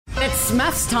It's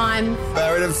MAFS time.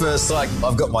 Married at first sight.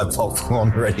 I've got my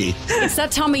popcorn ready. It's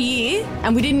that time of year,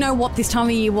 and we didn't know what this time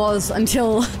of year was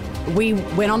until we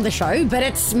went on the show, but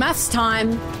it's MAFS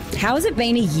time. How has it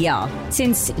been a year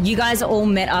since you guys all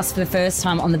met us for the first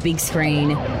time on the big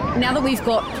screen? Now that we've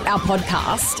got our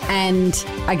podcast and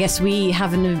I guess we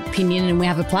have an opinion and we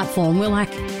have a platform, we're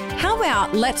like, how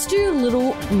about let's do a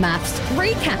little MAFS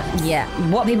recap? Yeah,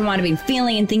 what people might have been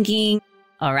feeling and thinking.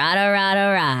 All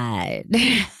right.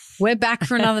 We're back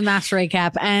for another MAFS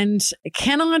recap, and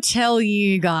can I tell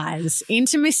you guys,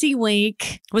 Intimacy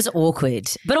Week was awkward,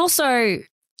 but also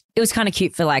it was kind of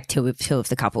cute for like two of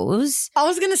the couples. I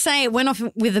was going to say it went off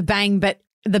with a bang, but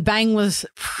the bang was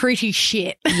pretty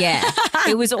shit. Yeah,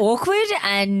 it was awkward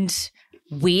and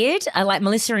weird. I like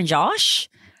Melissa and Josh.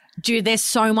 Dude, there's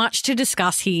so much to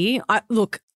discuss here.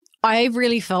 I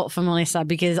really felt for Melissa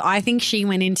because I think she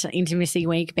went into Intimacy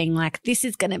Week being like, this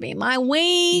is going to be my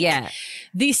week. Yeah.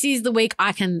 This is the week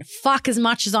I can fuck as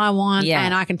much as I want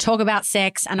and I can talk about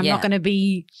sex and I'm not going to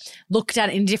be looked at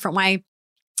in a different way.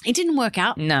 It didn't work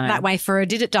out that way for her,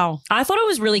 did it, doll? I thought it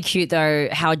was really cute, though,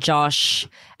 how Josh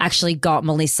actually got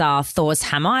Melissa Thor's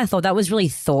hammer. I thought that was really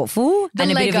thoughtful. The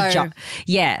Lego. A bit of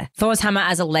a Thor's hammer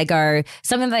as a Lego,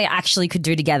 something they actually could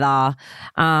do together.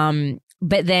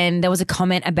 But then there was a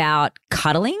comment about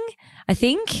cuddling, I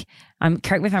think.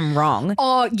 Correct me if I'm wrong.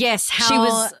 Oh, yes. How she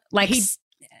was like,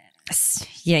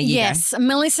 yes.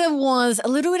 Melissa was a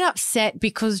little bit upset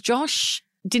because Josh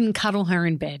didn't cuddle her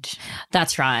in bed.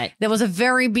 That's right. There was a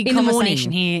very big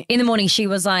conversation here. In the morning, she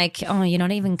was like, oh, you're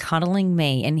not even cuddling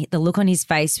me. And the look on his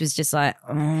face was just like,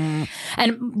 And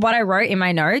what I wrote in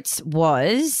my notes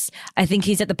was, I think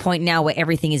he's at the point now where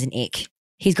everything is an ick.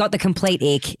 He's got the complete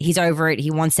ick. He's over it.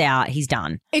 He wants out. He's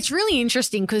done. It's really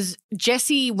interesting because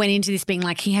Jesse went into this being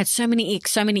like he had so many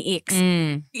icks.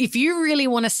 If you really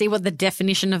want to see what the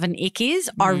definition of an ick is,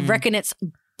 I reckon it's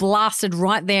blasted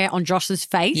right there on Josh's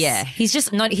face. Yeah.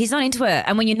 He's not into it.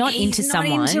 And when you're not into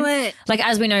someone, like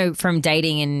as we know from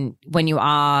dating and when you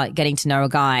are getting to know a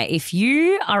guy, if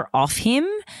you are off him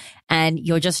and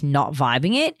you're just not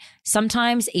vibing it,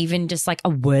 sometimes even just like a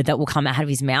word that will come out of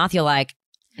his mouth, you're like,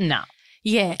 no.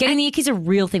 Yeah. Getting the ick is a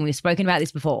real thing. We've spoken about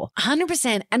this before.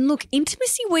 100%. And look,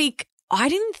 Intimacy Week, I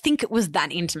didn't think it was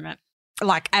that intimate.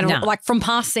 Like at all. Like from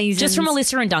past seasons. Just from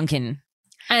Melissa and Duncan.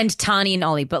 And Tani and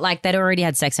Ollie, but like they'd already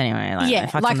had sex anyway.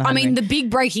 The big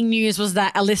breaking news was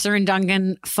that Alyssa and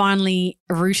Duncan finally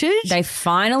rooted. They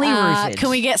finally rooted.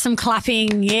 Can we get some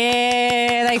clapping?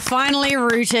 Yeah, they finally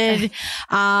rooted.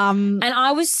 And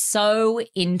I was so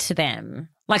into them.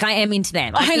 Like I am into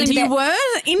them. Were into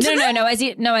them?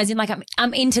 No, as in like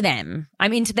I'm into them.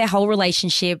 I'm into their whole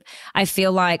relationship. I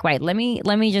feel like let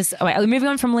me just are we moving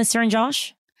on from Melissa and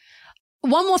Josh?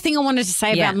 One more thing I wanted to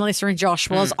say about Melissa and Josh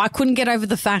was I couldn't get over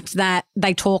the fact that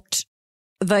I couldn't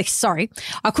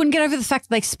get over the fact that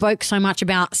they spoke so much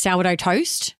about sourdough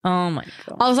toast. Oh my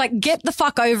God. I was like, get the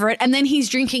fuck over it. And then he's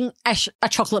drinking a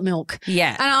chocolate milk.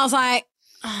 Yeah. And I was like,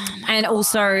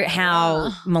 also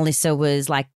how Melissa was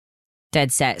like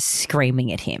dead set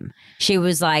screaming at him. She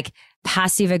was like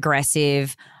passive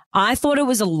aggressive. I thought it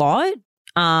was a lot,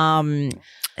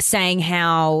 saying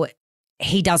how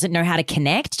he doesn't know how to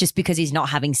connect just because he's not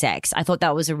having sex. I thought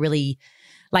that was a really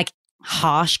like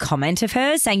harsh comment of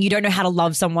hers, saying you don't know how to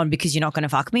love someone because you're not going to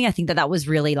fuck me. I think that was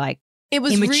really like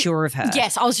immature of her.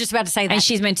 Yes, I was just about to say that. And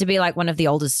she's meant to be like one of the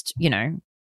oldest, women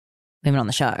on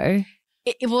the show.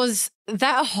 It was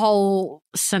that whole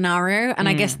scenario and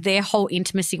I guess their whole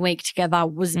Intimacy Week together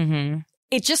was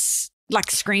it just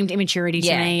like screamed immaturity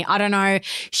to me. I don't know.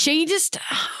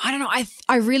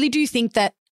 I really do think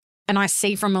that, and I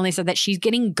see from Melissa that she's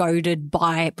getting goaded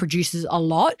by producers a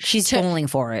lot. She's falling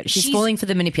for it. She's falling for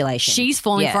the manipulation. She's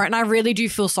falling for it. And I really do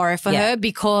feel sorry for her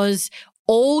because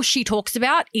all she talks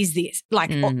about is this,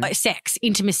 like sex,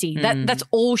 intimacy. That's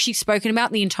all she's spoken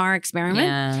about in the entire experiment.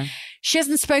 Yeah. She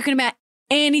hasn't spoken about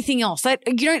anything else. You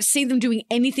don't see them doing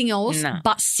anything else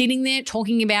but sitting there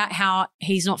talking about how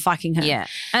he's not fucking her. Yeah.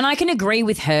 And I can agree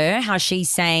with her how she's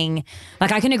saying,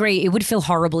 like, I can agree it would feel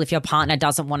horrible if your partner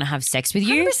doesn't want to have sex with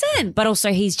you. 100%. But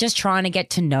also he's just trying to get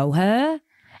to know her.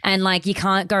 And like you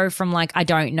can't go from like, I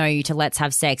don't know you to let's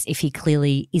have sex if he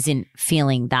clearly isn't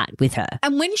feeling that with her.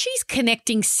 And when she's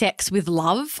connecting sex with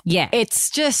love,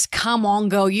 it's just, come on,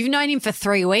 girl. You've known him for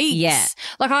 3 weeks. Yeah.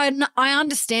 Like I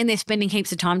understand they're spending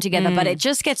heaps of time together, but it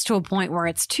just gets to a point where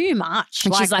it's too much.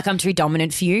 And she's like, I'm too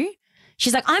dominant for you.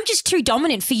 She's like, I'm just too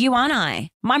dominant for you, aren't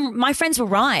I? My friends were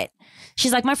right.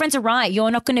 She's like, my friends are right. You're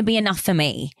not going to be enough for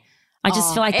me. I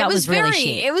just feel like that was really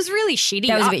shit. It was really shitty.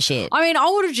 That was a bit shit. I mean, I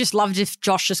would have just loved if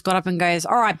Josh just got up and goes,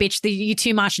 all right, bitch, you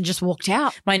too much, and just walked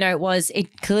out. My note was,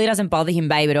 it clearly doesn't bother him,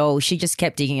 babe, at all. She just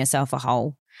kept digging herself a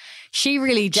hole. She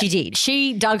really did. She did.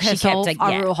 She dug herself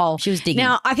a real hole. She was digging.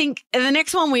 Now, I think the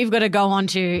next one we've got to go on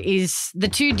to is the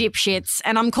two dipshits,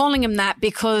 and I'm calling them that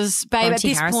because, babe, Bronte at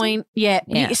this Harrison? point,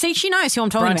 you see, she knows who I'm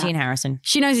talking Bronte about. and Harrison.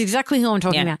 She knows exactly who I'm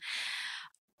talking about.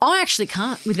 I actually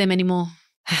can't with them anymore.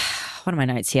 What are my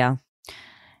notes here?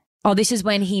 Oh, this is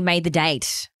when he made the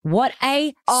date. What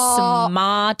a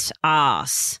smart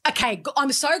ass. Okay,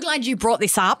 I'm so glad you brought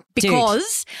this up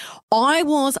because I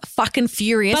was fucking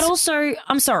furious. But also,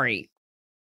 I'm sorry,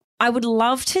 I would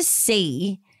love to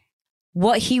see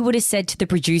what he would have said to the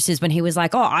producers when he was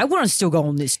like, oh, I want to still go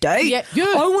on this date. Yeah.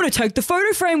 I want to take the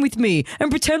photo frame with me and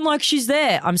pretend like she's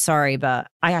there. I'm sorry, but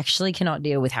I actually cannot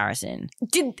deal with Harrison.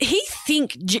 Did he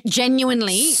think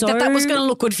genuinely that was going to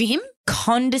look good for him?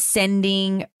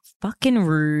 Condescending, fucking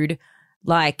rude.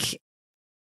 Like,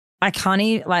 I can't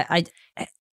even,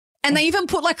 and they even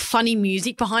put like funny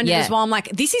music behind it as well. I'm like,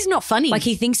 this is not funny. Like,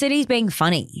 he thinks that he's being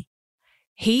funny.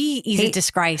 He is a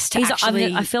disgrace to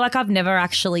actually. I feel like I've never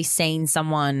actually seen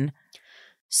someone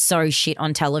so shit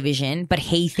on television, but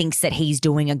he thinks that he's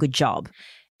doing a good job.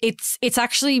 It's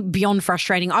actually beyond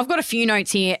frustrating. I've got a few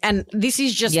notes here, and this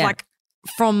is just like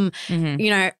from,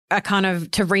 a kind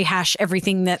of to rehash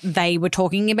everything that they were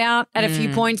talking about at a few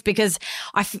points, because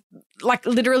like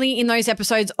literally in those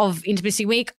episodes of Intimacy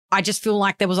Week, I just feel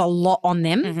like there was a lot on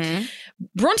them.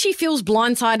 Bronte feels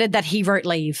blindsided that he wrote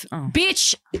leave.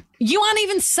 Bitch, you aren't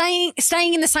even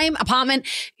staying in the same apartment.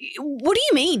 What do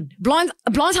you mean?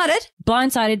 Blindsided?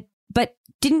 Blindsided, but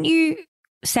didn't you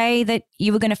say that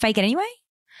you were going to fake it anyway?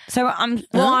 So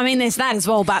well, I mean, there's that as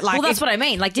well, but like, well, that's what I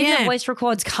mean. Like, didn't the voice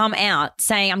records come out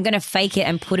saying I'm going to fake it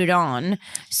and put it on?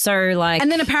 So like,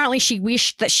 and then apparently she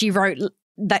wished that she wrote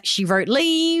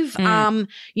leave.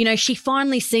 She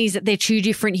finally sees that they're two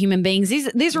different human beings.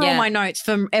 These are all my notes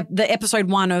from the episode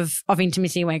 1 of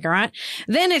Intimacy Week, all right?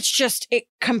 Then it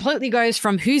completely goes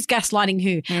from who's gaslighting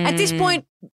who. At this point,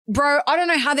 bro, I don't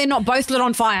know how they're not both lit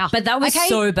on fire. But that was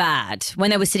so bad when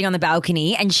they were sitting on the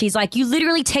balcony and she's like, you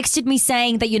literally texted me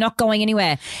saying that you're not going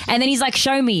anywhere. And then he's like,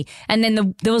 show me. And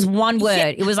then there was one word. Yeah.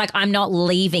 It was like, I'm not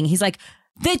leaving. He's like,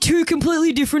 they're two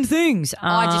completely different things.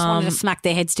 I just wanted to smack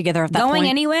their heads together at that point. Going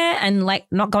anywhere and like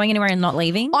not going anywhere and not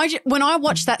leaving. When I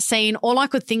watched that scene, all I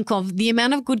could think of, the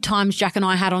amount of good times Jack and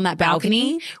I had on that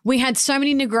balcony. We had so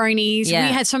many Negronis. We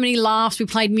had so many laughs. We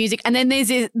played music. And then there's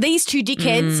these two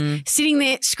dickheads sitting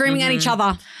there screaming at each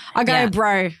other. I go,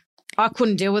 bro, I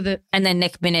couldn't deal with it. And then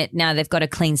next minute, now they've got a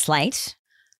clean slate.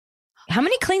 How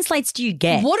many clean slates do you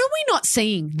get? What are we not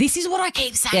seeing? This is what I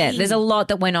keep saying. Yeah, there's a lot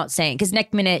that we're not seeing. Because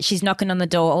next minute, she's knocking on the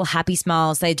door, all happy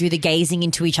smiles. They do the gazing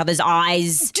into each other's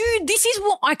eyes. Dude, this is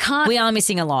what I can't. We are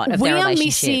missing a lot of their relationship. We are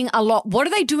missing a lot. What are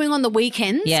they doing on the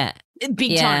weekends? Yeah.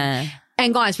 Big time.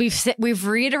 And guys, we've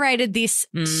reiterated this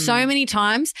so many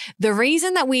times. The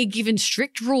reason that we're given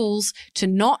strict rules to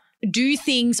not do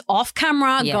things off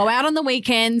camera, go out on the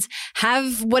weekends,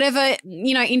 have whatever,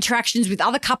 interactions with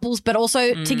other couples, but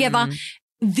also together.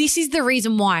 This is the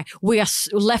reason why we are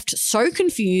left so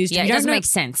confused. Yeah, it doesn't make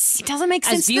sense. It doesn't make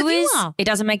sense to the viewers. It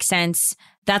doesn't make sense.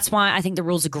 That's why I think the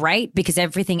rules are great because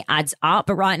everything adds up.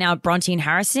 But right now, Bronte and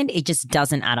Harrison, it just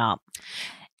doesn't add up.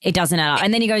 It doesn't add up.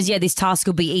 And then he goes, this task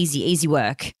will be easy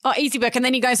work. Oh, easy work. And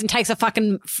then he goes and takes a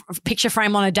fucking picture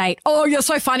frame on a date. Oh, you're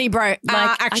so funny, bro.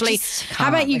 Actually, how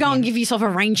about you go and give yourself a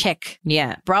rain check?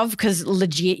 Yeah. Bruv, because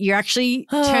legit, you're actually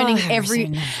turning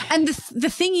Harrison. And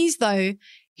the thing is, though,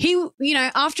 he,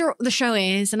 after the show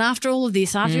airs and after all of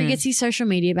this, after he gets his social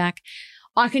media back,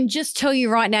 I can just tell you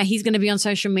right now, he's going to be on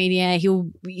social media. He'll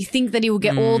think that he will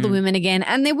get all the women again.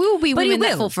 And there will be women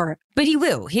that fall for it. But he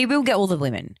will. He will get all the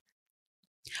women.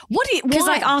 Because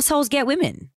like assholes get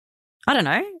women. I don't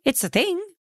know. It's a thing.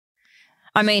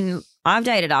 I mean, I've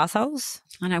dated assholes.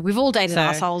 I know we've all dated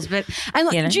assholes, but do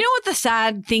you know what the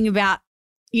sad thing about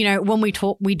when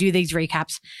we do these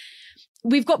recaps?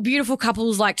 We've got beautiful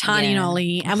couples like Tanya and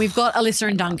Ollie, and we've got Alyssa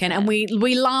and Duncan, and we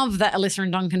love that Alyssa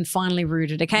and Duncan finally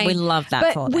rooted. Okay, we love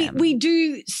that, but we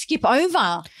do skip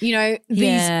over,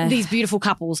 these beautiful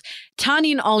couples.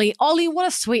 Tanya and Ollie, what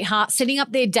a sweetheart, setting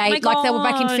up their date like they were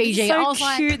back in Fiji. So I was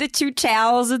cute, the two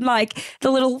towels and like the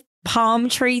little palm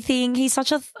tree thing. He's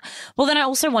such a well, then I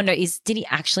also wonder did he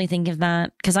actually think of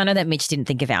that? Because I know that Mitch didn't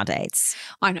think of our dates.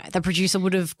 I know the producer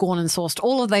would have gone and sourced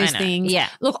all of those things. Yeah,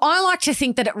 look, I like to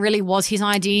think that it really was his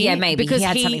idea. Yeah, maybe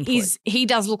because he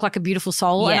does look like a beautiful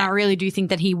soul, and I really do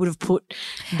think that he would have put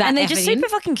that. And they're effort just super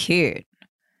fucking cute.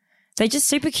 They're just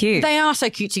super cute. They are so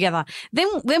cute together. Then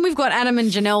we've got Adam and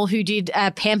Janelle who did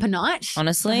Pamper Night.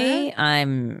 Honestly,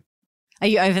 I'm Are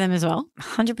you over them as well?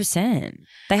 100%.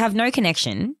 They have no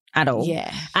connection at all.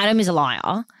 Yeah. Adam is a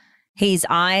liar. His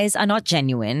eyes are not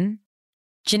genuine.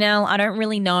 Janelle, I don't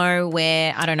really know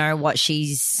I don't know.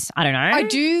 I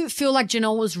do feel like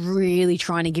Janelle was really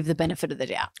trying to give the benefit of the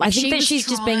doubt. Like I think that she's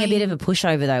just being a bit of a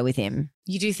pushover though with him.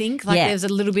 You do think? Like there's a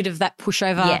little bit of that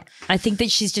pushover? Yeah. I think that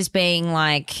she's just being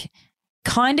like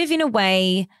kind of in a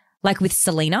way like with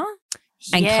Selena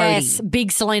and yes, Cody.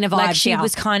 big Selena vibes. Like she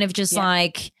was kind of just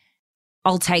like,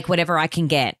 I'll take whatever I can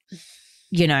get,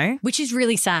 you know? Which is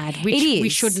really sad. Which it is. We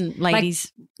shouldn't,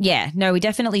 ladies. No, we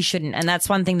definitely shouldn't. And that's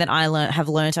one thing that I have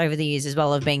learnt over the years as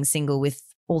well of being single with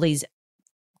all these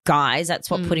guys. That's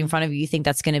what put in front of you. You think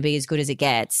that's going to be as good as it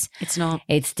gets. It's not.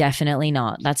 It's definitely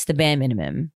not. That's the bare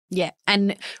minimum. Yeah.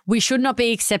 And we should not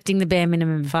be accepting the bare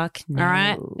minimum. Fuck no. All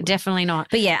right? Definitely not.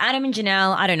 But yeah, Adam and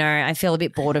Janelle, I don't know. I feel a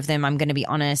bit bored of them. I'm going to be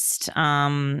honest.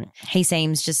 He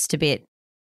seems just a bit.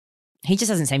 He just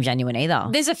doesn't seem genuine either.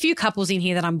 There's a few couples in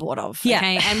here that I'm bored of. Yeah.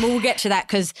 Okay. And we'll get to that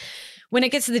because when it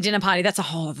gets to the dinner party, that's a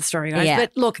whole other story, guys. Yeah.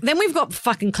 But look, then we've got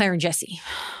fucking Claire and Jesse.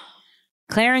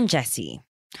 Claire and Jesse.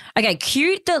 Okay,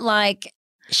 cute that like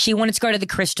she wanted to go to the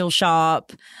crystal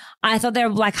shop. I thought their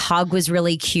like hug was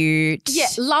really cute. Yeah,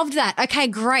 loved that. Okay,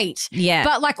 great. Yeah.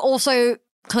 But like also,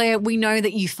 Claire, we know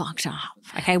that you fucked up.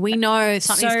 Okay, we know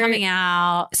something's coming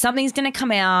out. Something's going to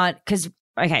come out because,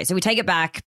 okay, so we take it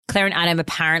back. Claire and Adam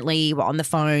apparently were on the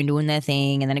phone doing their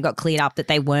thing and then it got cleared up that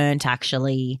they weren't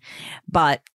actually.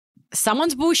 But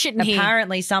someone's bullshitting here.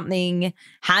 Apparently something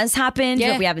has happened,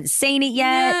 but we haven't seen it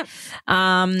yet.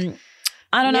 Yeah.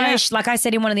 I don't know. Like I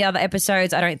said in one of the other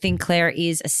episodes, I don't think Claire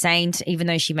is a saint, even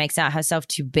though she makes out herself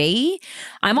to be.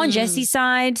 I'm on Jesse's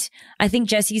side. I think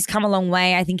Jesse's come a long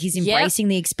way. I think he's embracing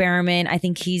the experiment. I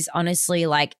think he's honestly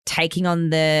like taking on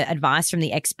the advice from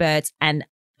the experts. And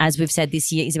as we've said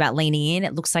this year, is about leaning in.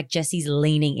 It looks like Jesse's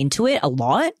leaning into it a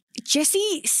lot.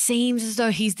 Jesse seems as though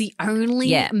he's the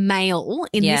only male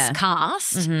in this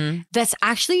cast that's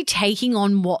actually taking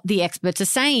on what the experts are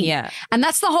saying. Yeah. And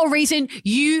that's the whole reason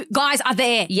you guys are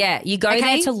there. Yeah. You go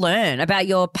there to learn about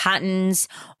your patterns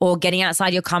or getting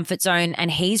outside your comfort zone. And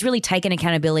he's really taken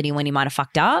accountability when he might have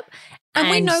fucked up.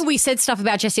 And we know we said stuff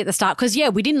about Jesse at the start because,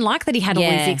 we didn't like that he had all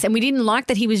these icks and we didn't like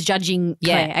that he was judging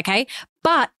Claire, okay?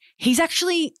 But he's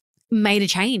actually made a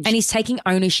change. And he's taking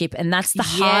ownership. And that's the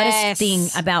hardest thing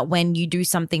about when you do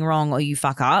something wrong or you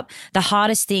fuck up. The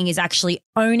hardest thing is actually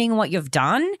owning what you've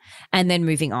done and then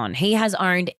moving on. He has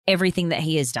owned everything that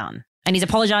he has done. And he's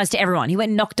apologized to everyone. He went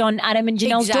and knocked on Adam and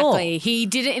Janelle's door. Exactly. He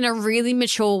did it in a really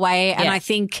mature way. And I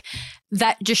think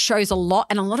that just shows a lot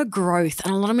and a lot of growth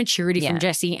and a lot of maturity from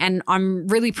Jesse. And I'm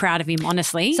really proud of him,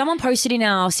 honestly. Someone posted in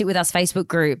our Sit With Us Facebook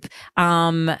group,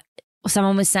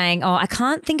 someone was saying, I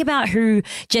can't think about who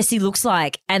Jesse looks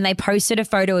like. And they posted a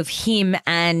photo of him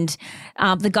and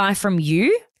the guy from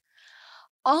You.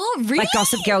 Oh, really? Like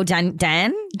Gossip Girl Dan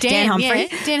Humphrey. Dan Humphrey.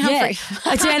 Yeah. Dan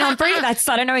Humphrey.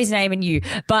 I don't know his name in You.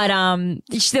 But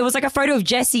there was like a photo of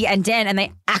Jesse and Dan and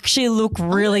they actually look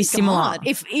really similar.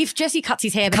 If Jesse cuts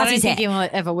his hair, but I don't think he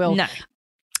ever will. No.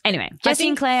 Anyway, Jesse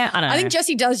and Claire, I don't know. I think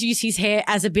Jesse does use his hair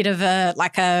as a bit of a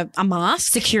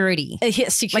mask. Security. Like a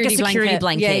security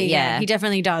blanket. Yeah. He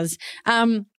definitely does.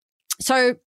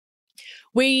 So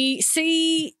we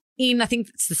see in, I think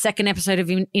it's the second episode of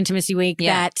Intimacy Week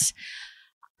that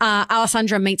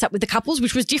Alessandra meets up with the couples,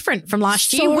 which was different from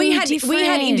last year. We had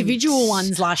individual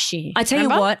ones last year. I tell you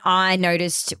what, I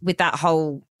noticed with that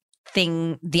whole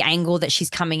thing, the angle that she's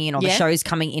coming in or the show's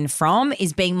coming in from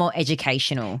is being more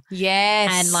educational. Yes.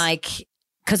 And like,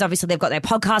 because obviously they've got their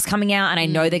podcast coming out and I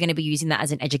know they're going to be using that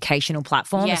as an educational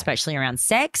platform, especially around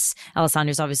sex.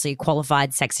 Alessandra's obviously a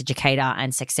qualified sex educator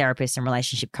and sex therapist and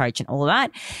relationship coach and all of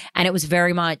that. And it was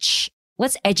very much,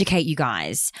 let's educate you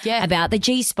guys about the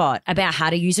G-spot, about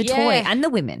how to use a toy and the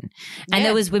women. And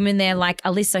there was women there like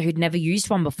Alyssa who'd never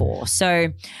used one before. So I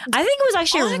think it was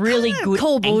actually a really good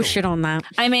call angle. bullshit on that.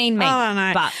 I mean, maybe. I don't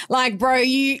know. But like, bro,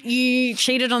 you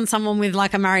cheated on someone with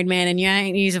like a married man and you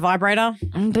ain't use a vibrator.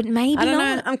 But maybe I don't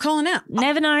not. know. I'm calling out.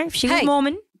 Never know. She was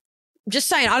Mormon. Just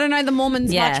saying, I don't know the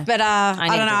Mormons much, but I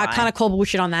don't know. I kind of call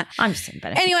bullshit on that. I'm just saying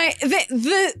better. Anyway,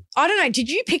 I don't know. Did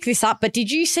you pick this up? But did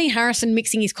you see Harrison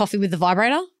mixing his coffee with the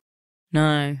vibrator?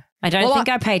 No, I don't think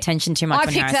I pay attention too much.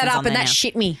 I picked that up and that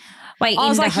shit me. Wait, I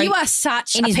was like, you are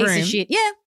such a piece of shit.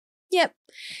 Yeah. Yep.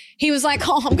 He was like,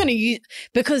 oh, I'm going to use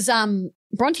because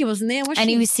Bronte wasn't there, was she?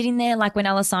 And he was sitting there like when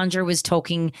Alessandra was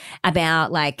talking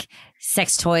about like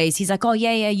sex toys. He's like, oh,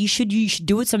 yeah, you should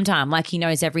do it sometime. Like he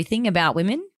knows everything about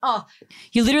women. Oh,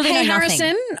 you literally hey, know Harrison,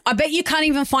 nothing. I bet you can't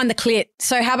even find the clit.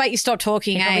 So how about you stop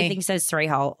talking, He probably thinks there's 4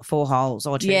 holes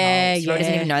or 2 holes. He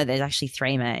doesn't even know there's actually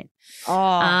 3, mate.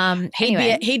 Oh,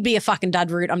 anyway. he'd be a fucking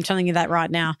dud root. I'm telling you that right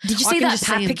now. Did you see that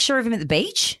pat picture of him at the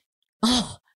beach?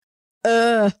 Oh,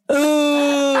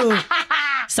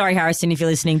 Sorry, Harrison, if you're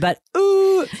listening, but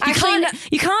you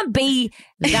can't be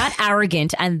that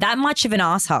arrogant and that much of an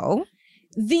asshole.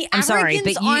 I'm sorry,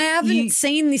 but I haven't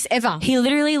seen this ever. He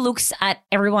literally looks at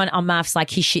everyone on MAFS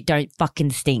like his shit don't fucking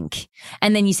stink.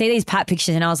 And then you see these pat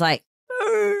pictures and I was like,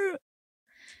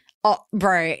 oh,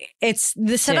 bro, it's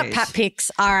the setup pat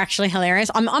pics are actually hilarious.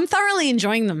 I'm thoroughly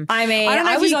enjoying them. I mean,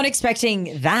 I was not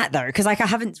expecting that though, because like I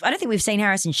don't think we've seen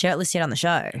Harrison shirtless yet on the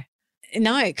show.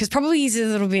 No, because probably he's a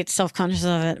little bit self-conscious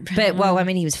of it. But, well, I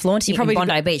mean, he was flaunting it in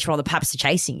Bondi Beach where all the paps are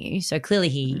chasing you. So clearly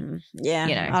he,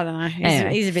 I don't know.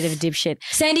 He's a bit of a dipshit.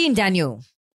 Sandy and Daniel.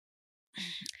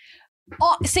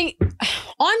 Oh, see,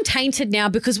 I'm tainted now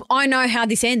because I know how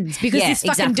this ends because this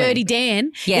fucking Dirty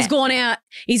Dan has gone out.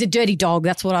 He's a dirty dog.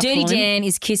 That's what I call him. Dirty Dan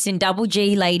is kissing Double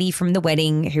G lady from the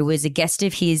wedding who was a guest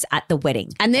of his at the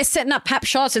wedding. And they're setting up pap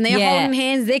shots and they're holding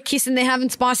hands. They're kissing. They're having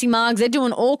spicy mugs. They're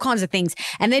doing all kinds of things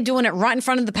and they're doing it right in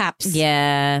front of the paps.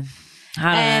 Yeah.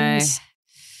 I don't know.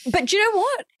 But do you know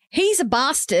what? He's a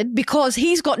bastard because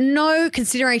he's got no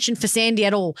consideration for Sandy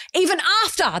at all, even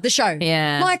after the show.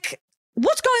 Yeah. Like,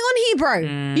 what's going on here,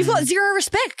 bro? You've got zero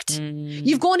respect.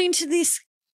 You've gone into this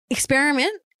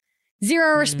experiment,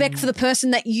 zero respect for the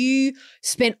person that you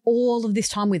spent all of this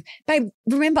time with. Babe,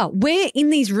 remember, we're in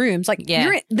these rooms. Like,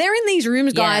 they're in these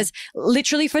rooms, guys,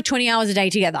 literally for 20 hours a day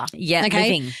together. Yeah,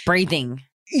 okay? Living, breathing.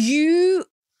 You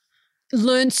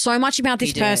learn so much about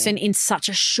this person in such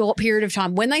a short period of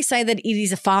time. When they say that it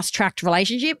is a fast-tracked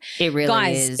relationship, it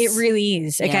really is. It really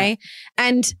is, okay? Yeah.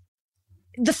 And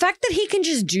the fact that he can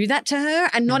just do that to her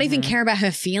and not even care about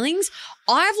her feelings,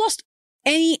 I've lost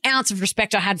any ounce of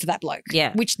respect I had for that bloke.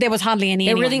 Yeah. Which there was hardly any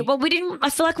anyway. I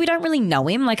feel like we don't really know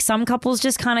him. Like some couples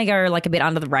just kind of go like a bit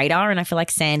under the radar and I feel like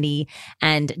Sandy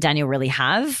and Daniel really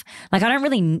have. Like I don't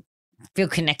really feel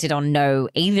connected or know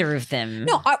either of them.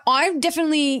 No, I've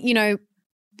definitely,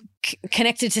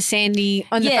 connected to Sandy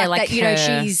on the fact like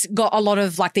that, she's got a lot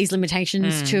of like these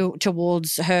limitations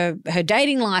towards her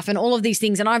dating life and all of these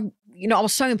things. And I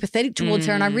was so empathetic towards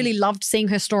her and I really loved seeing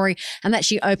her story and that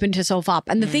she opened herself up.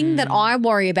 And the thing that I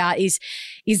worry about is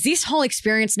this whole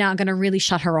experience now going to really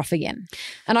shut her off again?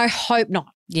 And I hope not.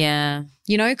 Yeah.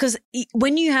 Because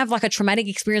when you have like a traumatic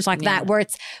experience like that where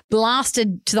it's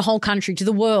blasted to the whole country, to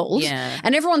the world,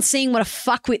 and everyone's seeing what a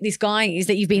fuckwit this guy is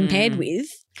that you've been paired with.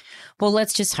 Well,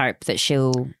 let's just hope that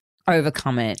she'll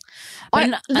overcome it.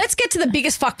 Let's get to the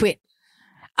biggest fuckwit.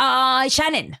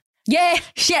 Shannon. Yeah.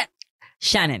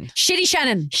 Shannon. Shitty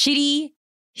Shannon.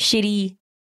 Shitty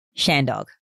Shandog.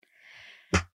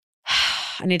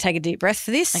 I need to take a deep breath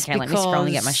for this. Okay, let me scroll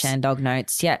and get my Shandog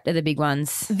notes. Yeah, they're the big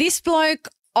ones. This bloke,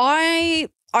 I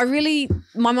really,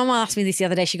 my mum asked me this the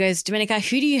other day. She goes, Domenica,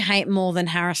 who do you hate more than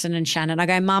Harrison and Shannon? I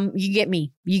go, Mum, you get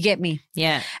me.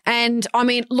 Yeah. And I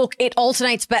mean, look, it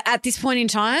alternates, but at this point in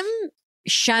time,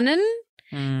 Shannon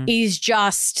is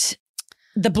just,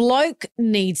 the bloke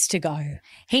needs to go.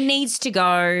 He needs to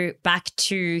go back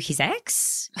to his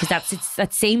ex because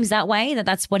that seems that way,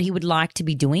 that's what he would like to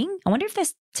be doing. I wonder if they're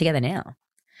together now.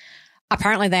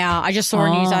 Apparently they are. I just saw a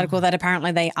news article that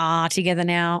apparently they are together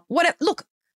now. Whatever,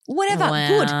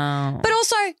 good. But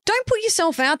also, don't put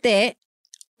yourself out there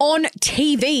on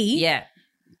TV. Yeah.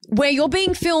 Where you're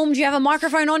being filmed, you have a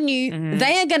microphone on you,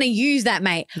 they are going to use that,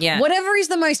 mate. Yeah. Whatever is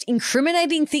the most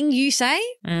incriminating thing you say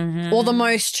or the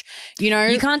most,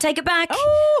 You can't take it back.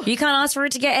 Oh. You can't ask for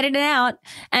it to get edited out.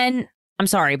 And I'm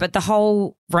sorry, but the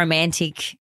whole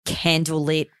romantic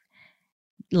candlelit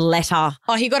letter.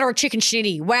 Oh, he got her a chicken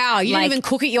shitty. Wow, you didn't even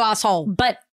cook it, you asshole.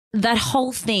 But that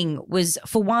whole thing was,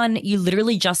 for one, you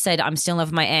literally just said, I'm still in love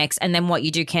with my ex, and then what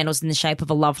you do, candles in the shape of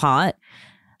a love heart.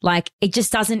 Like, it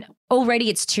just doesn't, already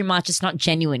it's too much. It's not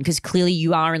genuine because clearly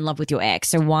you are in love with your ex.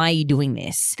 So why are you doing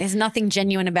this? There's nothing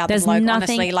genuine about the bloke,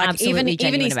 honestly. Like, even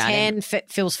his tan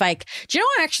feels fake. Do you know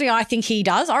what actually I think he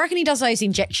does? I reckon he does those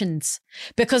injections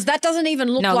because that doesn't even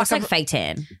look like it's like fake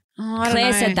tan. Oh,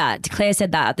 Claire said that. Claire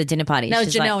said that at the dinner party. No,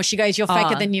 Janelle. Like, she goes, "You're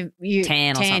faker than you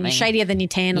tan or something. Shadier than you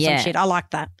tan or some shit." I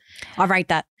like that. I rate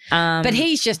that. But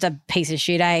he's just a piece of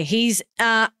shit. He's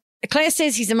Claire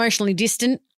says he's emotionally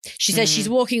distant. She says she's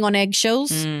walking on eggshells.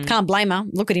 Can't blame her.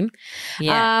 Look at him.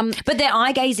 Yeah. But they're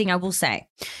eye gazing, I will say.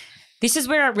 This is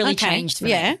where it really changed for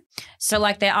me. So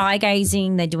like they're eye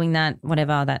gazing, they're doing that,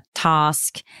 whatever, that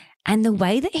task. And the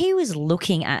way that he was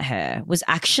looking at her was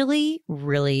actually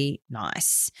really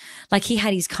nice. Like he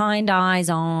had his kind eyes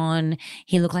on.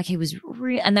 He looked like he was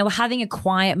and they were having a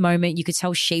quiet moment. You could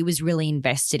tell she was really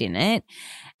invested in it.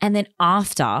 And then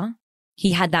after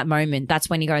he had that moment,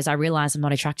 that's when he goes, I realize I'm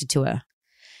not attracted to her.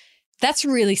 That's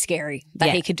really scary that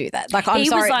he could do that. Like, I'm he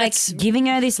sorry. He was like giving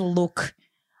her this look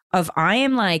of I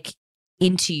am like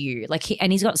into you. Like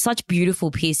and he's got such beautiful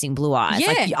piercing blue eyes. Yeah.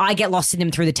 Like I get lost in them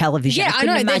through the television. I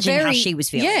couldn't imagine how she was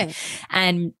feeling. Yeah.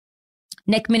 And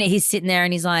next minute he's sitting there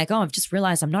and he's like, oh, I've just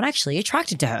realized I'm not actually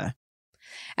attracted to her.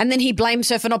 And then he blames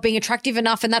her for not being attractive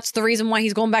enough, and that's the reason why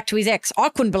he's gone back to his ex. I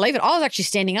couldn't believe it. I was actually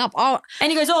standing up. And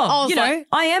he goes, I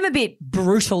am a bit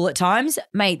brutal at times.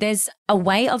 Mate, there's a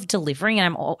way of delivering,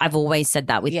 and I've always said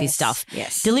that with this stuff.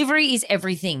 Yes. Delivery is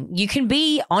everything. You can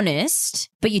be honest,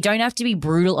 but you don't have to be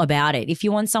brutal about it. If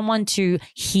you want someone to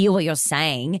hear what you're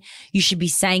saying, you should be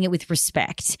saying it with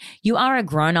respect. You are a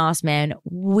grown-ass man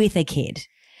with a kid.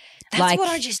 That's what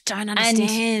I just don't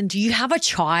understand. You have a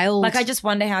child. Like, I just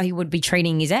wonder how he would be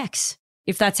treating his ex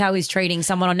if that's how he's treating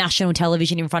someone on national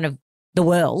television in front of the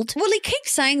world. Well, he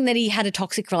keeps saying that he had a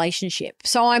toxic relationship.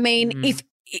 So, I mean,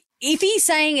 if he's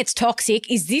saying it's toxic,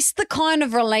 is this the kind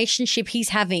of relationship he's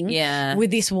having with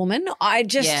this woman?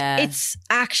 It's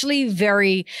actually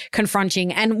very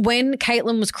confronting. And when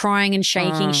Caitlin was crying and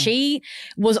shaking, she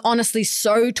was honestly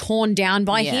so torn down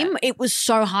by him. It was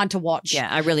so hard to watch. Yeah,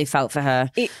 I really felt for her.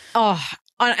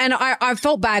 I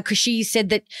felt bad because she said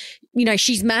that, you know,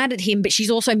 she's mad at him, but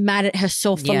she's also mad at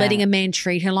herself for letting a man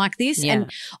treat her like this. Yeah.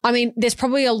 And I mean, there's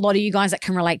probably a lot of you guys that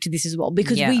can relate to this as well,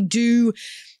 because we do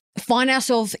find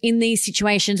ourselves in these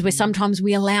situations where sometimes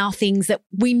we allow things that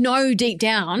we know deep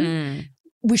down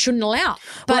we shouldn't allow.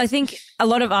 But I think a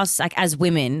lot of us, like as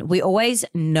women, we always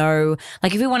know,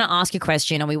 like if we want to ask a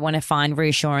question and we want to find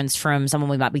reassurance from someone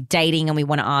we might be dating and we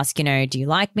want to ask, you know, do you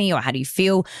like me or how do you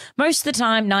feel? Most of the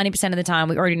time, 90% of the time,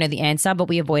 we already know the answer, but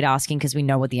we avoid asking because we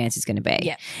know what the answer is going to be.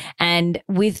 Yeah. And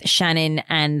with Shannon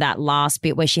and that last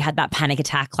bit where she had that panic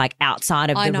attack like outside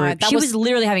of the room, she was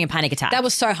literally having a panic attack. That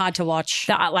was so hard to watch.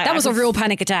 That was a real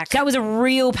panic attack. That was a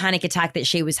real panic attack that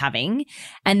she was having.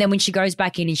 And then when she goes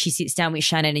back in and she sits down with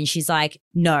Shannon and she's like,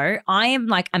 no, I am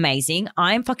like amazing.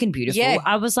 I am fucking beautiful. Yeah.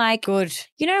 I was like, good.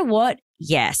 You know what?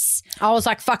 Yes. I was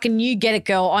like, fucking you get it,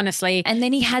 girl, honestly. And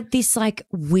then he had this like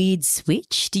weird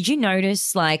switch. Did you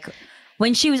notice like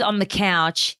when she was on the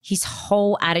couch, his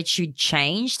whole attitude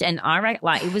changed and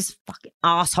like it was fucking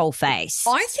asshole face.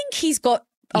 I think he's got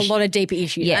a lot of deeper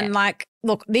issues. Yeah. And like,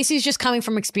 look, this is just coming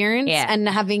from experience and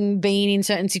having been in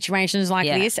certain situations like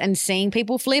this and seeing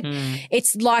people flip.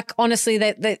 It's like, honestly,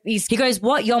 that he's... He goes,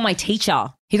 what? You're my teacher.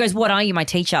 He goes, what are you, my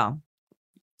teacher?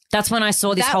 That's when I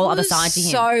saw this whole other side to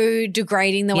him. So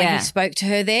degrading the way he spoke to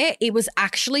her there. It was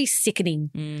actually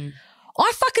sickening.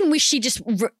 I fucking wish she just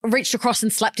reached across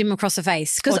and slapped him across the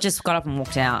face. Or just got up and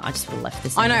walked out. I just would have left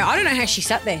this. I know. I don't know how she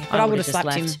sat there, but I would have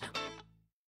slapped him.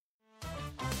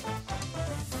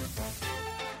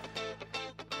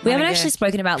 We haven't actually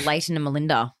spoken about Leighton and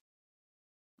Melinda.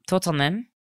 Thoughts on them?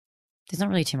 There's not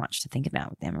really too much to think about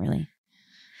with them, really.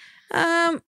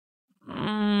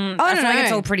 I feel like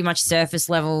it's all pretty much surface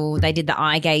level. They did the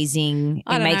eye gazing.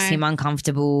 It makes him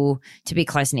uncomfortable to be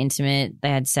close and intimate. They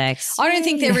had sex. I don't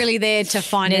think they're really there to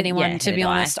find anyone, to be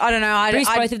honest. I don't know. Bruce,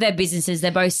 both of their businesses,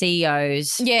 they're both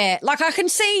CEOs. Yeah, like I can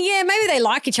see, maybe they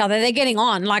like each other. They're getting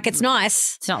on. Like it's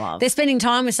nice. It's not love. They're spending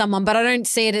time with someone, but I don't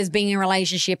see it as being a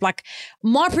relationship. Like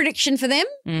my prediction for them,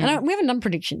 we haven't done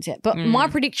predictions yet, but my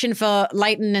prediction for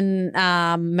Leighton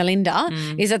and Melinda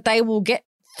is that they will get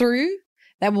through.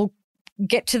 They will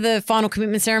get to the final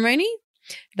commitment ceremony.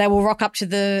 They will rock up to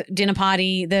the dinner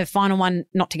party, the final one,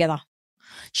 not together.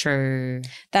 True.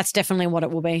 That's definitely what it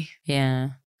will be. Yeah.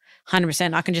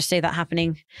 100%. I can just see that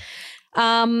happening.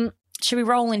 Should we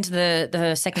roll into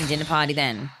the second dinner party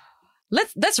then?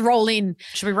 Let's roll in.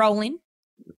 Should we roll in?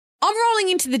 I'm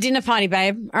rolling into the dinner party,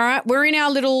 babe. All right. We're in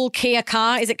our little Kia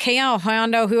car. Is it Kia or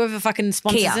Hyundai or whoever fucking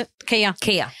sponsors it?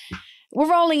 Kia. We're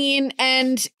rolling in,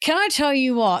 and can I tell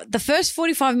you what? The first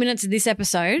 45 minutes of this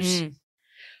episode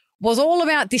was all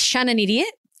about this Shannon idiot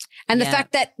and the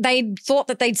fact that they thought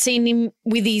that they'd seen him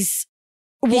with his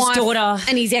wife daughter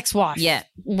and his ex-wife. Yeah.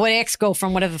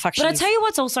 Ex-girlfriend, whatever the fuck she is. But I tell you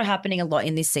what's also happening a lot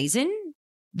in this season.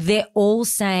 They're all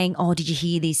saying, oh, did you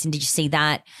hear this and did you see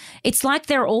that? It's like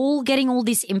they're all getting all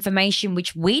this information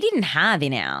which we didn't have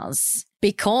in ours.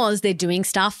 Because they're doing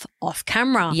stuff off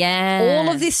camera. Yeah.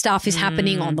 All of this stuff is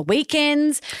happening on the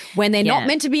weekends when they're not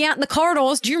meant to be out in the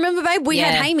corridors. Do you remember, babe? We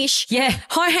had Hamish. Yeah.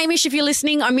 Hi, Hamish, if you're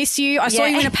listening. I miss you. I saw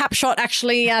you in a pap shot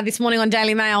actually this morning on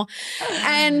Daily Mail.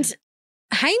 And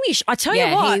Hamish, I tell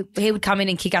you what. He would come in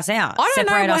and kick us out. I don't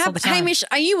separate know what us all the happened. time. Hamish,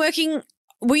 are you working?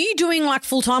 Were you doing like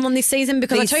full time on this season?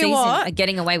 Because These I tell you seasons what. are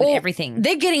getting away with everything.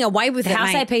 They're getting away with The it,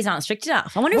 house mate. APs aren't strict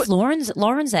enough. I wonder if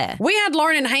Lauren's there. We had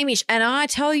Lauren and Hamish, and I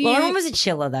tell you. Lauren was a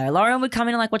chiller though. Lauren would come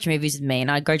in and like watch movies with me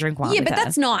and I'd go drink wine with her. Yeah, but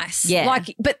that's nice. Yeah.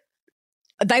 Like, but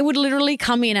they would literally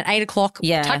come in at 8 o'clock,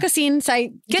 tuck us in,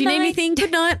 say, do you need anything?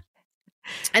 Good night.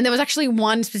 And there was actually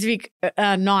one specific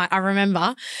night I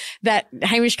remember that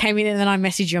Hamish came in and then I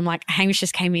messaged you. I'm like, Hamish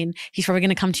just came in. He's probably going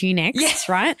to come to you next,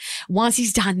 right? Once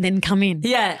he's done, then come in.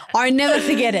 Yeah. I never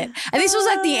forget it. And this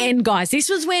was at the end, guys. This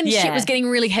was when shit was getting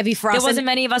really heavy for us. There wasn't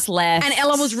many of us left. And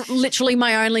Ella was literally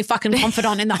my only fucking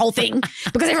confidant in the whole thing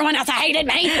because everyone else hated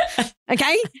me.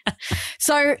 Okay?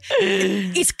 So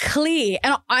it's clear.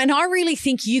 And I really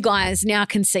think you guys now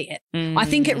can see it. I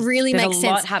think it really There's makes a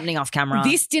sense. lot happening off camera.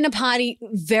 This dinner party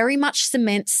very much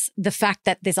cements the fact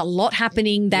that there's a lot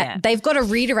happening that they've got to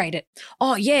reiterate it.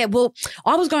 Oh, yeah, well,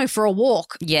 I was going for a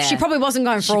walk. Yeah. She probably wasn't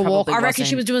going for a walk. I reckon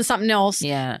she was doing something else.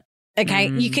 Yeah. Okay,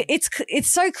 you can, it's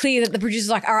so clear that the producer's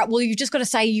like, all right, well, you've just got to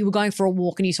say you were going for a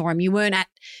walk and you saw him. You weren't at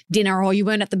dinner or you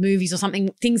weren't at the movies or something,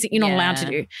 things that you're not allowed to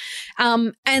do.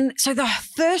 And so the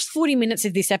first 40 minutes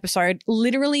of this episode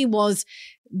literally was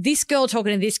this girl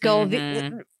talking to this girl,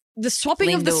 the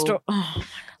swapping of the story. Oh,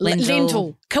 my God.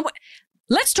 Lyndall.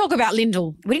 Let's talk about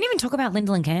Lyndall. We didn't even talk about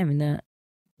Lyndall and Cam in the.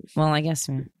 Well, I guess,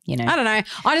 you know. I don't know.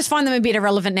 I just find them a bit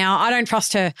irrelevant now. I don't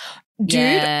trust her. Dude,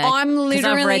 I'm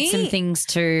literally. I've read some things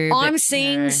too. I'm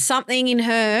seeing something in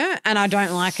her and I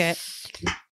don't like it.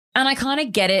 And I kind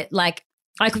of get it. Like,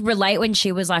 I could relate when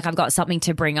she was like, I've got something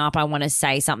to bring up. I want to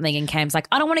say something. And Cam's like,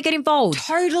 I don't want to get involved.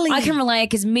 Totally. I can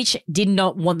relate because Mitch did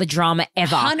not want the drama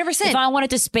ever. 100%. If I wanted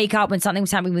to speak up when something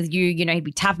was happening with you, you know, he'd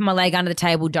be tapping my leg under the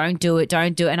table. Don't do it.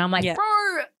 Don't do it. And I'm like, bro,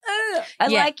 I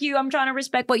like you. I'm trying to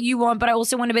respect what you want, but I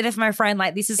also want to be there for my friend.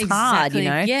 Like, this is hard, you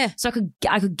know? Yeah. So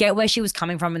I could get where she was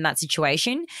coming from in that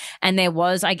situation. And there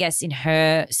was, I guess, in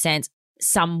her sense,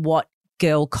 somewhat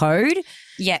girl code.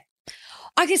 Yeah.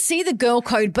 I can see the girl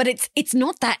code, but it's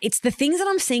not that. It's the things that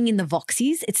I'm seeing in the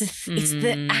Voxies. It's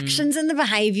the actions and the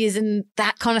behaviors and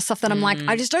that kind of stuff that I'm like,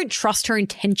 I just don't trust her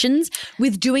intentions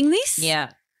with doing this.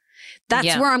 Yeah.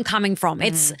 That's where I'm coming from.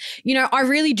 It's, you know, I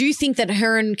really do think that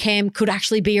her and Cam could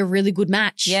actually be a really good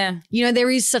match. Yeah. You know, there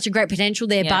is such a great potential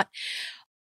there, but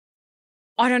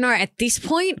I don't know, at this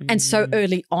point and so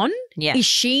early on, is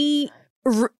she,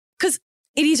 because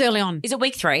it is early on. Is it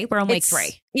week 3? We're on week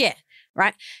 3. Yeah,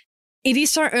 right. It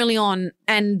is so early on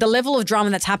and the level of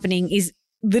drama that's happening is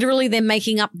literally them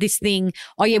making up this thing.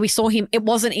 Oh, yeah, we saw him. It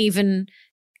wasn't even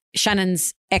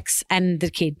Shannon's ex and the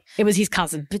kid. It was his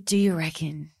cousin. But do you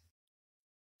reckon?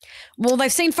 Well,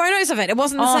 they've seen photos of it. It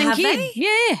wasn't the same kid. They?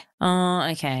 Yeah. Oh,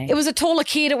 okay. It was a taller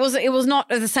kid. It was not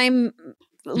the same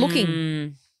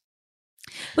looking.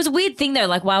 It was a weird thing though.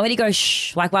 Like, why would he go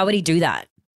shh? Like, why would he do that?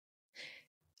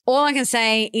 All I can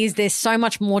say is there's so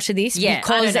much more to this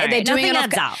because they're doing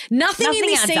it. Nothing in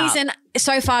this season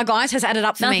so far, guys, has added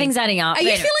up for me. Nothing's adding up. Are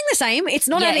you feeling the same? It's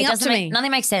not adding up to me.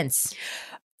 Nothing makes sense.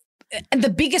 The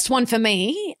biggest one for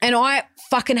me, and I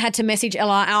fucking had to message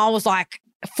Ella, and I was like,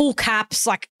 full caps,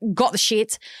 like got the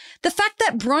shit. The fact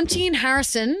that Bronte and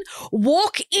Harrison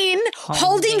walk in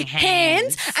holding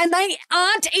hands and they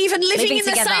aren't even living in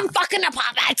the same fucking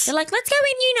apartment. They're like, let's go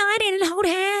in united and hold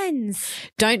hands.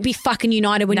 Don't be fucking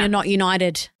united when you're not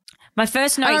united. My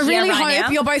first note and I really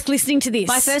hope you're both listening to this.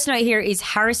 My first note here is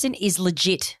Harrison is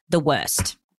legit the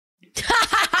worst.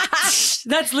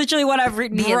 That's literally what I've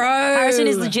written here. Bro. Harrison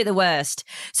is legit the worst.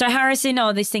 So Harrison,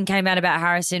 this thing came out about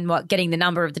Harrison, getting the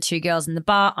number of the 2 girls in the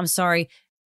bar. I'm sorry.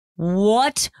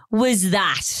 What was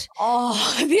that?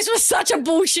 Oh, this was such a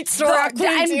bullshit story.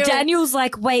 And Daniel's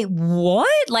like, wait,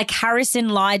 what? Like Harrison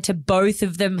lied to both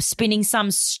of them, spinning some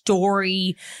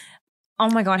story. Oh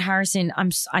my God, Harrison,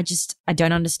 I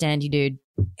don't understand you, dude.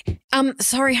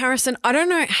 Sorry, Harrison. I don't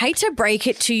know. Hate to break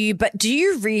it to you, but do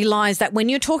you realize that when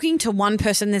you're talking to one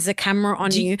person, there's a camera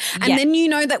on you, and then you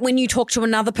know that when you talk to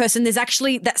another person, there's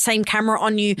actually that same camera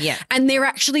on you, and they're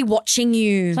actually watching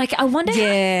you. Like, I wonder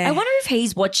if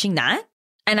he's watching that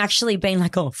and actually being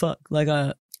like, oh fuck, like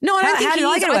No, I don't think he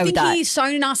is. I think that? he's so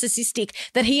narcissistic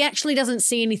that he actually doesn't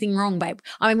see anything wrong, babe.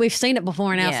 I mean, we've seen it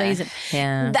before in our season.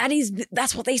 Yeah.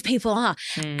 That's what these people are.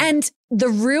 And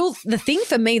the thing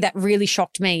for me that really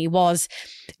shocked me was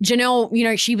Janelle, you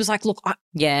know, she was like, look,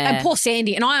 and poor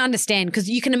Sandy, and I understand because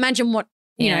you can imagine what,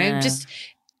 you know, just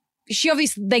she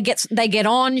obviously they get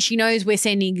on. She knows where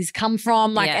Sandy's come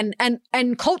from. Like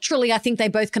and culturally, I think they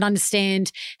both can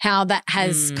understand how that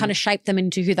has kind of shaped them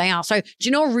into who they are. So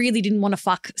Janelle really didn't want to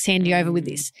fuck Sandy over with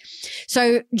this.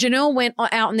 So Janelle went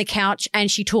out on the couch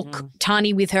and she took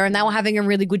Tani with her, and they were having a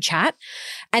really good chat.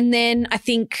 And then I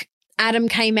think Adam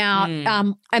came out.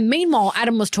 And meanwhile,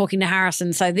 Adam was talking to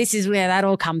Harrison. So this is where that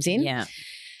all comes in. Yeah.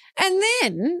 And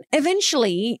then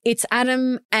eventually it's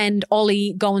Adam and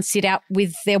Ollie go and sit out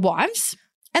with their wives.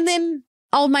 And then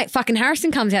old mate fucking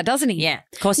Harrison comes out, doesn't he? Yeah,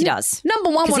 of course he does. Number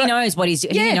one, because he knows what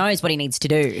he knows what he needs to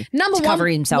do. Number to one, cover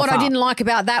himself what up. I didn't like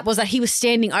about that was that he was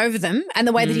standing over them and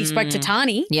the way that he spoke to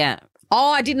Tani. Yeah.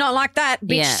 Oh, I did not like that.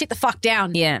 Bitch, sit the fuck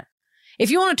down. Yeah. If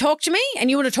you want to talk to me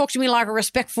and you want to talk to me like a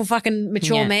respectful fucking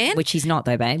mature man. Which he's not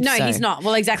though, babe. No, he's not.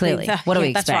 Well, exactly. Clearly. What do we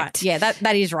expect? That's right. Yeah,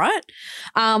 that is right.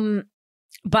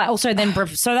 But also then,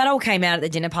 so that all came out at the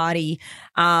dinner party.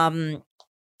 And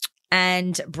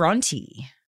Bronte,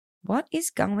 what is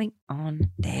going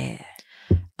on there?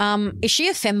 Is she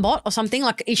a fembot or something?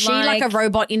 Like, is she like a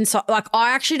robot inside? Like,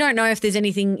 I actually don't know if there's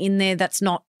anything in there that's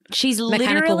not She's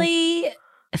mechanical literally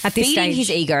at this feeding stage.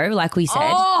 his ego, like we said.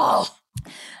 Oh!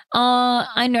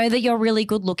 I know that you're really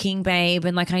good looking, babe,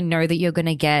 and like I know that you're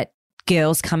gonna get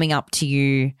girls coming up to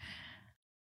you.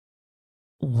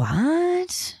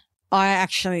 What? I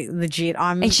actually legit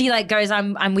and she like goes,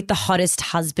 I'm with the hottest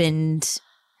husband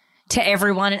to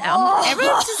everyone, and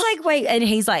everyone's just like, wait, and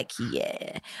he's like,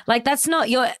 yeah, like that's not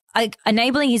you're like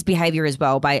enabling his behavior as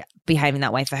well by behaving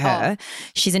that way for her.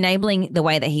 She's enabling the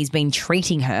way that he's been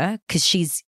treating her because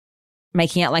she's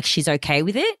making out like she's okay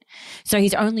with it. So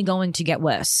he's only going to get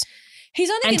worse. He's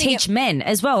only and teach men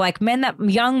as well, like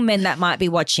young men that might be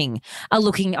watching are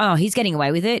looking, oh, he's getting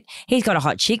away with it. He's got a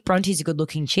hot chick. Bronte's a good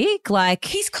looking chick. Like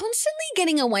he's constantly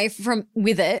getting away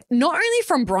with it, not only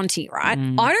from Bronte, right?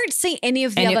 I don't see any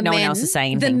of the other men. No one else is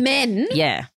saying anything. The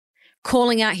men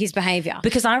calling out his behavior.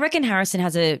 Because I reckon Harrison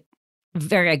has a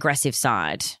very aggressive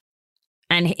side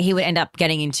and he would end up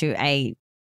getting into a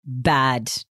bad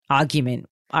argument,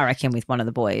 I reckon, with one of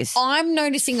the boys. I'm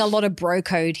noticing a lot of bro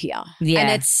code here. Yeah.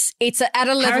 And it's at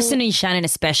a level. Harrison and Shannon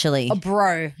especially. A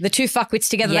bro. The two fuckwits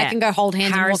together, they can go hold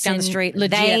hands and walk down the street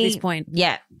legit at this point.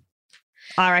 Yeah.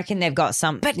 I reckon they've got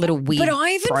some little weird But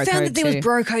I even found that there was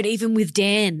bro code even with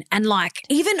Dan. And like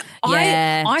even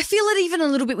I feel it even a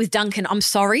little bit with Duncan. I'm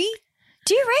sorry.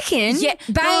 Do you reckon? Yeah,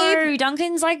 babe. No,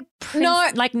 Duncan's like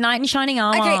like knight in shining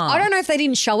armor. Okay, I don't know if they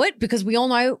didn't show it because we all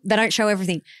know they don't show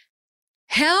everything.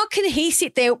 How can he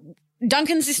sit there?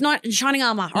 Duncan's this knight in shining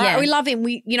armor. All right, we love him.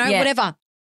 We, whatever.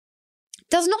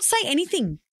 Does not say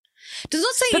anything. Does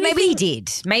not say anything. But maybe he did.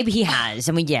 Maybe he has.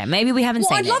 And maybe we haven't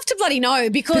seen it. I'd love to bloody know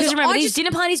because remember, these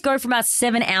dinner parties go for about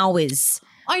 7 hours.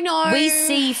 I know. We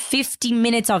see 50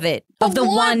 minutes of it, of the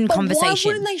one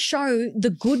conversation. Why wouldn't they show the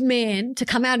good man to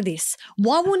come out of this?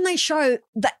 Why wouldn't they show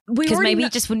that? Because maybe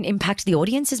it just wouldn't impact the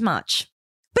audience as much.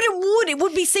 But it would. It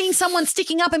would be seeing someone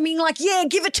sticking up and being like, yeah,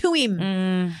 give it to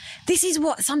him. This is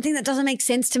something that doesn't make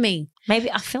sense to me.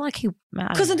 Maybe I feel like he.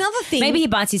 Because another thing. Maybe he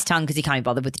bites his tongue because he can't be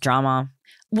bothered with the drama.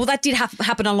 Well, that did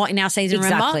happen a lot in our season,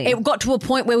 exactly. Remember? It got to a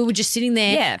point where we were just sitting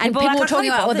there and people were talking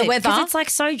about the weather. Because it's like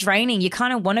so draining. You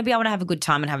kind of want to be able to have a good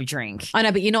time and have a drink. I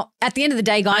know, but you're not. At the end of the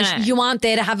day, guys, you aren't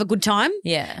there to have a good time.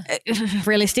 Yeah.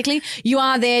 Realistically. You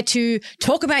are there to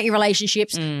talk about your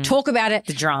relationships, talk about it.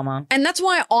 The drama. And that's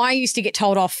why I used to get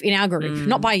told off in our group.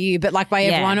 Not by you, but like by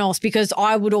everyone else, because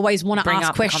I would always want to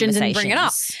ask questions and bring it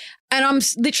up. And I'm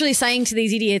literally saying to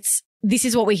these idiots, this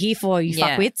is what we're here for, you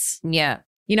fuckwits. Yeah.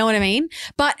 You know what I mean?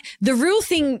 But the real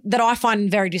thing that I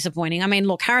find very disappointing, I mean,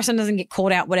 look, Harrison doesn't get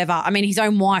caught out, whatever. I mean, his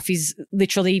own wife is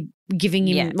literally giving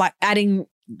him, like adding,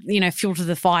 fuel to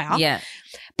the fire. Yeah.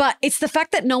 But it's the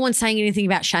fact that no one's saying anything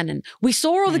about Shannon. We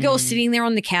saw all the girls sitting there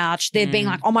on the couch. They're being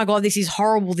like, oh my God, this is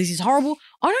horrible. This is horrible.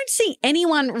 I don't see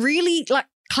anyone really like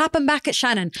clapping back at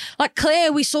Shannon. Like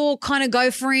Claire, we saw kind of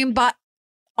go for him, but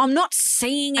I'm not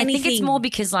seeing anything. I think it's more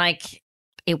because like,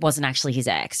 it wasn't actually his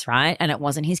ex, right? And it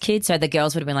wasn't his kid. So the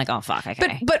girls would have been like, oh, fuck,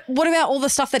 okay. But what about all the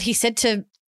stuff that he said to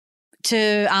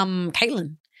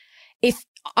Caitlin? If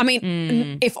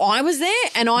I was there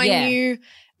and I knew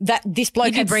that this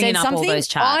bloke had said something,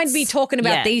 I'd be talking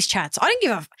about these chats. I didn't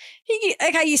give a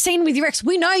okay, you're seen with your ex.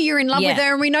 We know you're in love with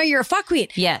her and we know you're a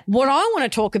fuckwit. Yeah. What I want to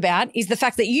talk about is the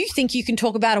fact that you think you can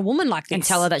talk about a woman like this. And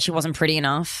tell her that she wasn't pretty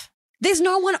enough. There's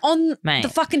no one on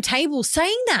the fucking table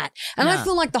saying that. And I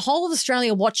feel like the whole of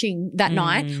Australia watching that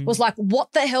night was like,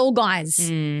 what the hell, guys?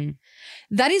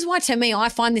 That is why, to me, I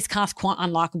find this cast quite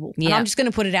unlikable. Yeah. And I'm just going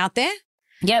to put it out there.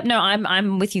 Yep. No,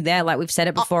 I'm with you there. Like we've said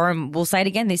it before and we'll say it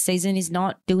again. This season is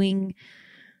not doing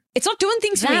it's not doing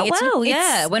things for that me. It's, well, it's,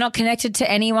 yeah. We're not connected to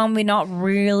anyone. We're not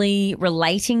really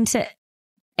relating to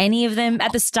any of them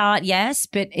at the start, yes,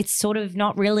 but it's sort of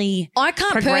not really I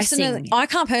can't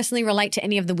personally relate to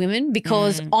any of the women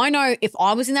because I know if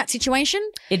I was in that situation,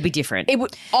 it'd be different.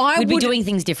 We'd be doing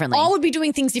things differently. I would be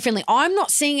doing things differently. I'm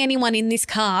not seeing anyone in this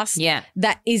cast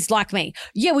that is like me.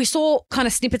 Yeah, we saw kind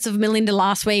of snippets of Melinda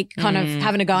last week kind of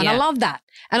having a go, and I love that.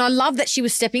 And I love that she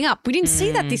was stepping up. We didn't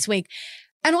see that this week.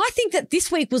 And I think that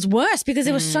this week was worse because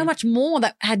there was so much more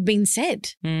that had been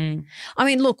said. I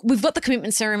mean, look, we've got the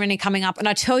commitment ceremony coming up, and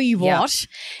I tell you what,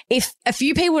 if a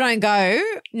few people don't go,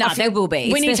 there will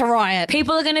be. We need to riot.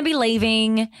 People are going to be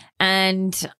leaving,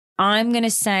 and I'm going to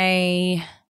say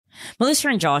Melissa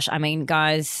and Josh. I mean,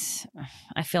 guys,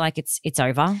 I feel like it's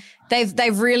over.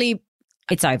 They've really.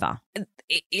 It's over.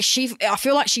 I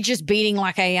feel like she's just beating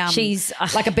like a she's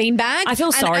like a beanbag. I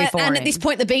feel sorry for her. And at this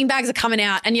point, the beanbags are coming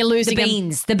out, and you're losing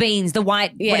the beans, the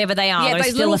white, whatever they are. Yeah,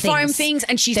 those little foam things,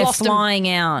 and she's lost them. They're flying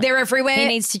out. They're everywhere. He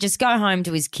needs to just go home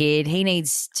to his kid. He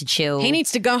needs to chill. He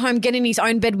needs to go home, get in his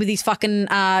own bed with his fucking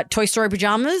Toy Story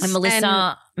pajamas. And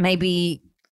Melissa, maybe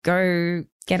go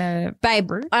get a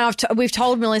babe. We've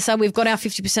told Melissa we've got our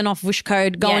 50% off Wish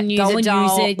code. Go and use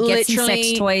it. Get some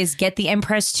sex toys. Get the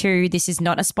Empress 2. This is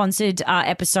not a sponsored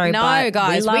episode. No, but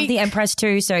guys, we love the Empress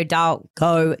 2. So, doll,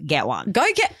 go get one.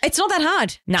 It's not that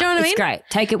hard. No, do you know what I mean? It's great.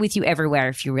 Take it with you everywhere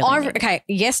if you really. Okay.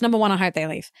 Yes. Number one, I hope they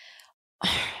leave.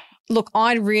 Look,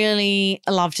 I'd really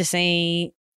love to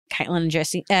see Caitlin and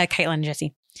Jesse.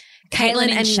 Caitlin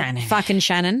and Shannon. Fucking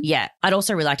Shannon. Yeah. I'd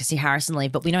also really like to see Harrison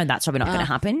leave, but we know that's probably not going to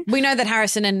happen. We know that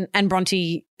Harrison and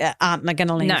Bronte aren't going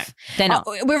to leave. No, they're not.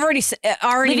 We've already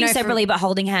living separately but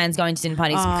holding hands, going to dinner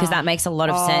parties because that makes a lot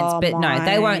of sense. But no,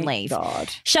 they won't leave.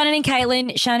 God. Shannon and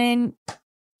Caitlin. Shannon,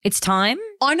 it's time.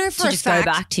 I know for to a just fact.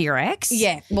 Go back to your ex.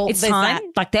 Yeah. Well, it's time.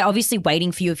 Like they're obviously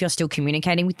waiting for you if you're still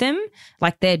communicating with them.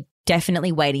 Like they're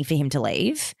definitely waiting for him to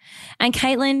leave. And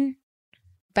Caitlin,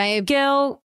 babe,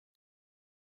 girl,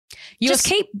 just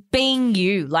keep being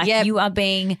you. Like you are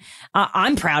being,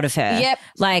 I'm proud of her. Yep.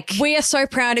 Like we are so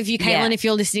proud of you, Caitlin, if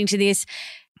you're listening to this.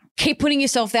 Keep putting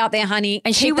yourself out there, honey.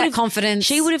 And keep that confidence.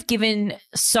 She would have given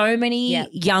so many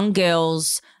young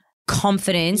girls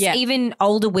confidence, even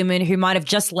older women who might have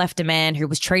just left a man who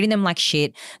was treating them like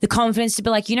shit, the confidence to be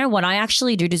like, you know what, I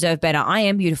actually do deserve better. I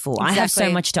am beautiful. Exactly. I have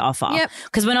so much to offer.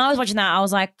 Because when I was watching that, I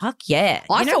was like, fuck yeah.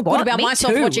 I felt good about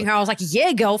myself watching her. I was like,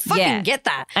 yeah, girl, fucking get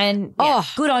that. And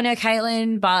good on her,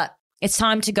 Caitlin, but it's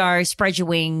time to go. Spread your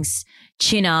wings,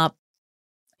 chin up,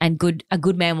 and a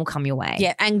good man will come your way.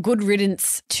 Yeah, and good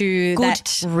riddance to that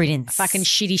fucking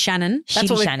shitty Shannon.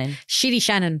 Shitty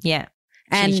Shannon. Yeah.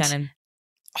 And shitty Shannon.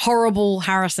 Horrible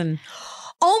Harrison.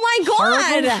 Oh my God.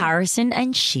 Horrible Harrison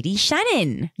and shitty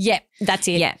Shannon. Yeah, that's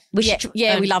it. Yeah.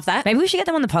 We love that. Maybe we should get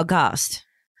them on the podcast.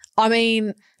 I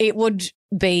mean, it would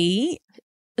be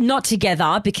not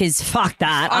together because fuck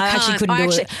that. I actually couldn't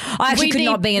do it. I actually could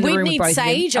not be in the room with both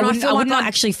Sage, of them. And I would not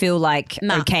actually feel like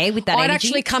okay with that I'd energy.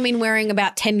 actually come in wearing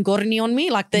about 10 gorni on me,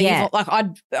 like the evil, like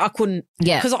I couldn't.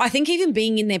 Yeah. Because I think even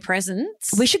being in their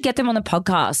presence. We should get them on the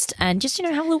podcast and just,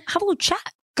 have a little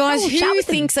chat. Guys, who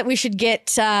thinks that we should get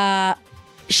Shitty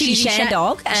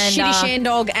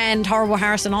Shandog and Horrible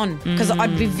Harrison on? Because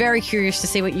I'd be very curious to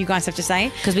see what you guys have to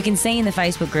say. Because we can see in the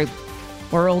Facebook group,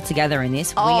 we're all together in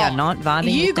this. We are not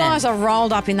vibing. You guys are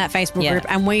rolled up in that Facebook group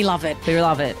and we love it. We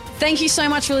love it. Thank you so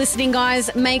much for listening, guys.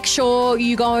 Make sure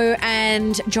you go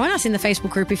and join us in the Facebook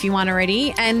group if you aren't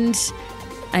already. And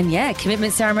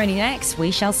commitment ceremony next.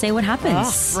 We shall see what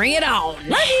happens. Bring it on.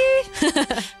 Love you.